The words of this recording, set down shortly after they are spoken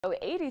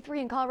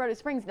83 in Colorado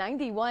Springs,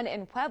 91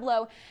 in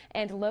Pueblo,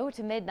 and low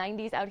to mid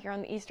 90s out here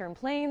on the eastern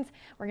plains.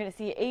 We're going to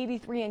see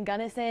 83 in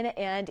Gunnison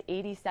and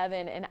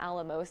 87 in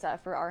Alamosa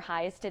for our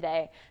highs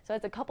today. So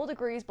it's a couple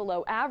degrees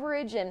below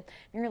average and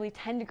nearly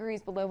 10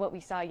 degrees below what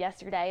we saw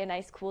yesterday. A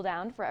nice cool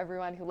down for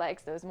everyone who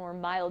likes those more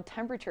mild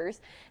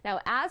temperatures. Now,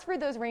 as for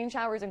those rain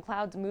showers and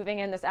clouds moving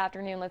in this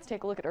afternoon, let's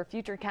take a look at our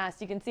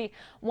futurecast. You can see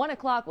 1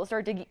 o'clock we'll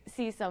start to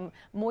see some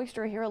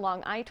moisture here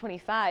along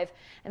I-25,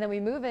 and then we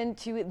move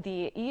into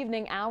the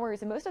evening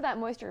hours, and most of that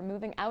moisture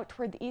moving out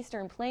toward the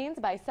eastern plains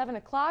by 7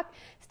 o'clock.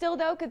 Still,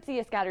 though, could see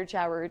a scattered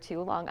shower or two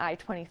along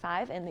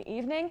I-25 in the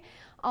evening.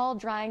 All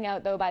drying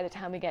out, though, by the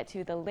time we get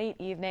to the late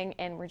evening,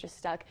 and we're just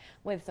stuck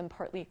with some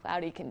partly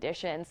cloudy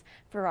conditions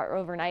for our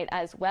overnight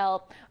as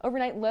well.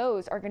 Overnight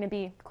lows are going to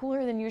be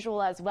cooler than usual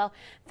as well.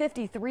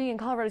 53 in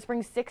Colorado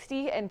Springs,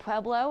 60 in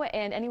Pueblo,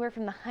 and anywhere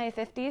from the high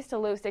 50s to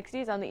low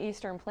 60s on the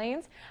eastern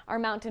plains. Our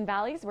mountain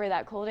valleys, where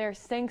that cold air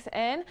sinks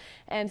in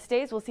and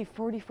stays, we'll see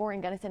 44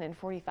 in Gunnison and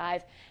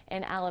 45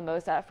 in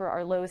Alamosa for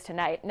our lows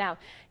tonight. Now,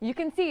 you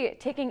can see,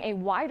 taking a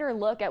wider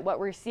look at what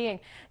we're seeing,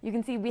 you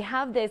can see we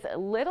have this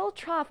little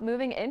trough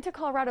moving into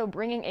Colorado,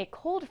 bringing a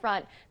cold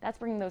front. That's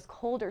bringing those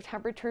colder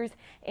temperatures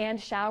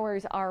and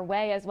showers our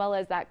way, as well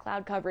as that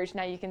cloud coverage.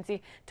 Now you can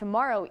see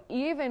tomorrow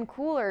even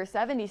cooler,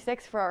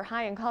 76 for our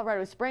high in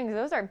Colorado Springs.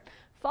 Those are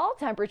fall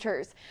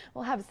temperatures.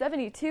 We'll have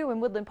 72 in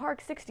Woodland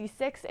Park,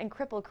 66 in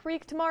Cripple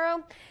Creek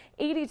tomorrow,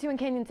 82 in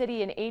Canyon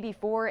City, and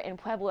 84 in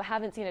Pueblo.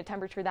 Haven't seen a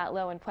temperature that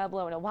low in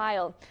Pueblo in a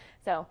while.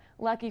 So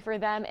lucky for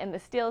them in the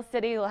Steel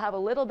City, they'll have a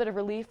little bit of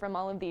relief from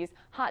all of these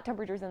hot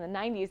temperatures in the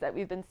 90s that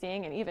we've been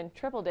seeing, and even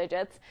triple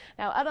digits.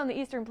 Now out on the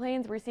eastern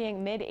plains, we're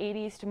seeing mid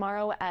 80s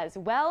tomorrow as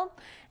well,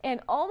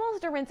 and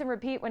almost a rinse and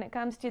repeat when it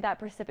comes to that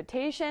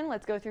precipitation.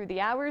 Let's go through the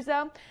hours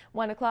though.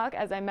 1 o'clock,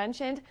 as I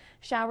mentioned,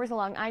 showers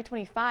along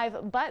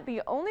I-25, but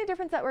the only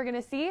difference that we're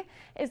going to see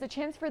is the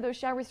chance for those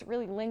showers to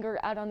really linger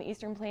out on the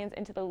eastern plains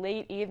into the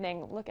late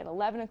evening. Look at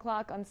 11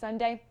 o'clock on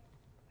Sunday.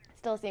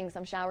 Still seeing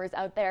some showers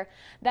out there,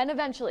 then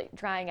eventually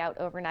drying out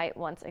overnight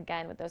once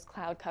again with those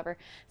cloud cover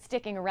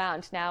sticking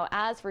around. Now,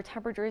 as for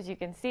temperatures, you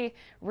can see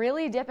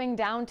really dipping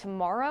down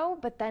tomorrow,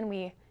 but then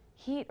we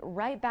heat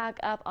right back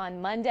up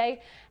on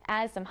Monday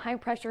as some high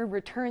pressure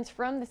returns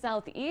from the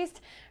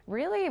southeast,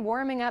 really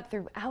warming up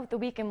throughout the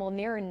week, and will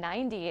near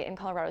 90 in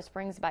Colorado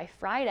Springs by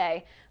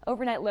Friday.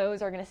 Overnight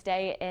lows are going to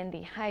stay in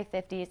the high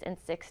 50s and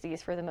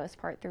 60s for the most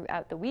part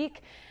throughout the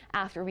week.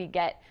 After we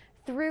get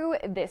through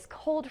this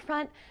cold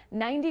front,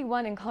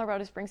 91 in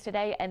Colorado Springs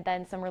today, and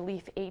then some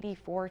relief,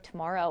 84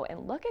 tomorrow.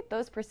 And look at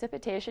those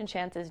precipitation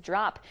chances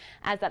drop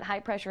as that high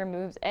pressure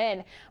moves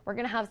in. We're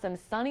going to have some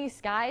sunny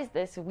skies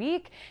this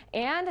week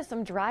and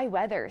some dry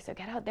weather, so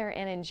get out there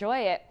and enjoy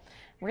it.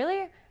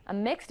 Really a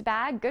mixed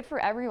bag, good for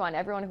everyone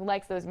who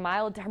likes those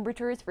mild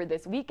temperatures for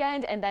this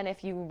weekend. And then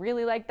if you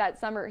really like that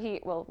summer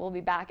heat, we'll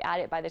be back at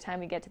it by the time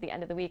we get to the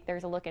end of the week.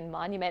 There's a look in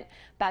Monument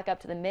back up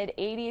to the mid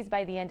 80s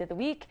by the end of the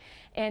week,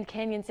 and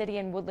Canyon City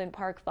and Woodland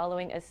Park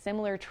following a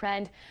similar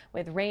trend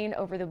with rain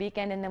over the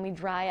weekend, and then we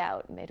dry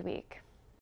out midweek.